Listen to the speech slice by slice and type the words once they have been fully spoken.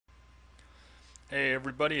Hey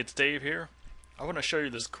everybody, it's Dave here. I want to show you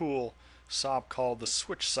this cool sop called the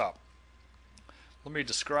switch sop. Let me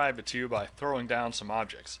describe it to you by throwing down some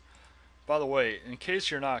objects. By the way, in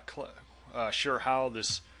case you're not sure how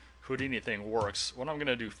this Houdini thing works, what I'm going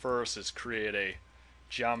to do first is create a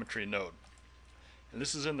geometry node. And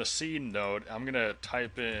this is in the scene node. I'm going to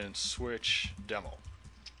type in switch demo.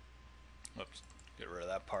 Oops, get rid of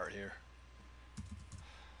that part here.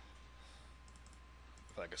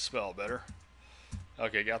 If I could spell better.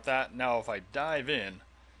 Okay, got that. Now if I dive in,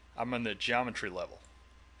 I'm in the geometry level.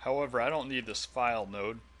 However, I don't need this file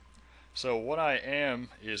node. So what I am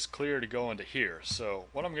is clear to go into here. So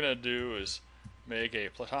what I'm going to do is make a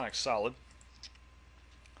platonic solid.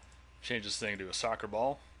 Change this thing to a soccer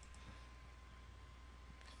ball.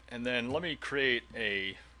 And then let me create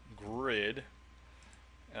a grid.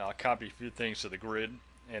 And I'll copy a few things to the grid.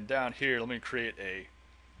 And down here, let me create a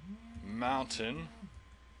mountain.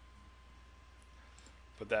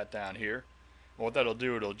 Put that down here. And what that'll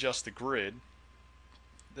do, it'll adjust the grid.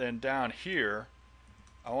 Then down here,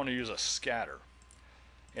 I want to use a scatter.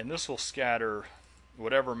 And this will scatter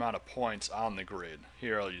whatever amount of points on the grid.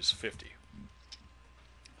 Here I'll use 50.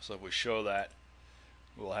 So if we show that,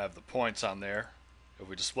 we'll have the points on there if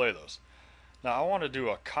we display those. Now I want to do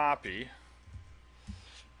a copy.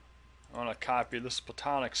 I want to copy this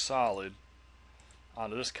platonic solid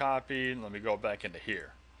onto this copy. Let me go back into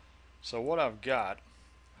here. So what I've got,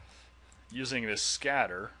 using this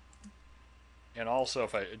scatter, and also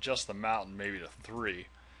if I adjust the mountain maybe to 3,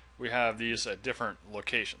 we have these at different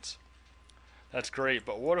locations. That's great,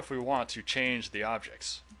 but what if we want to change the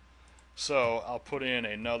objects? So I'll put in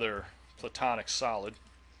another platonic solid,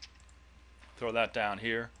 throw that down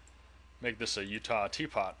here, make this a Utah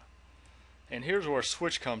teapot, and here's where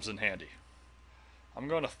switch comes in handy. I'm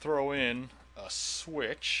going to throw in a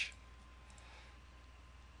switch.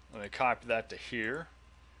 Let me copy that to here.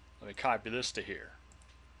 Let me copy this to here,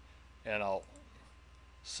 and I'll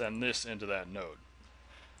send this into that node.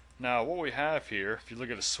 Now what we have here, if you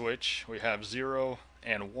look at a switch, we have 0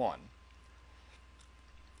 and 1.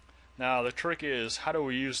 Now the trick is, how do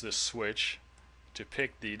we use this switch to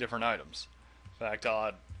pick the different items? In fact,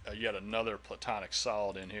 I'll add yet another platonic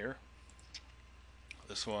solid in here.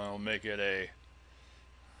 This one will make it a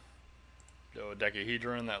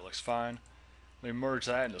dodecahedron. That looks fine. Let me merge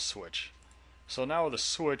that into switch. So now with the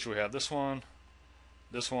switch, we have this one,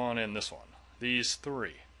 and this one. These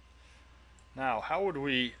 3. Now, how would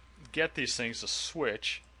we get these things to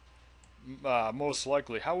switch? Most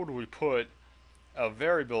likely, how would we put a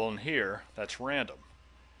variable in here that's random?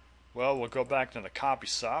 Well, we'll go back to the copy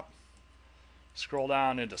sop, scroll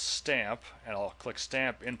down into stamp, and I'll click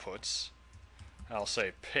stamp inputs, and I'll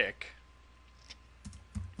say pick,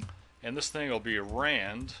 and this thing will be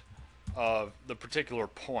rand of the particular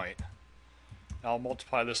point. I'll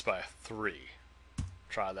multiply this by 3.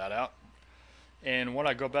 Try that out. And when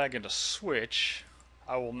I go back into switch,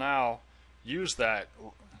 I will now use that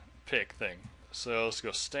pick thing. So let's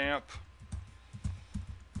go stamp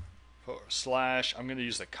slash. I'm going to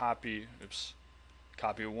use the copy.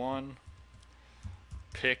 Copy 1.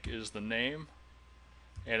 Pick is the name.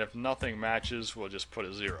 And if nothing matches, we'll just put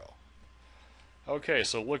a 0. Okay,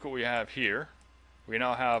 so look what we have here. We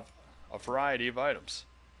now have a variety of items.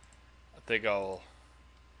 I think I'll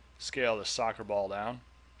scale the soccer ball down.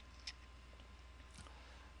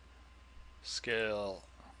 Scale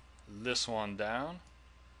this one down.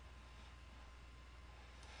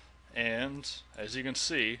 And as you can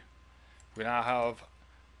see, we now have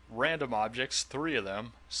random objects, 3 of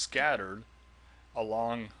them, scattered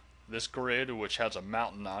along this grid, which has a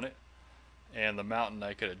mountain on it. And the mountain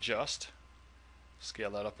I could adjust.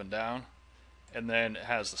 Scale that up and down. And then it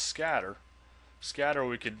has the scatter. Scatter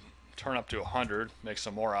we could turn up to 100, make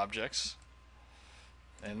some more objects.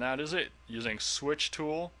 And that is it, using switch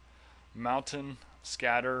tool, mountain,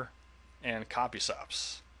 scatter, and copy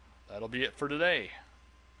sops. That'll be it for today.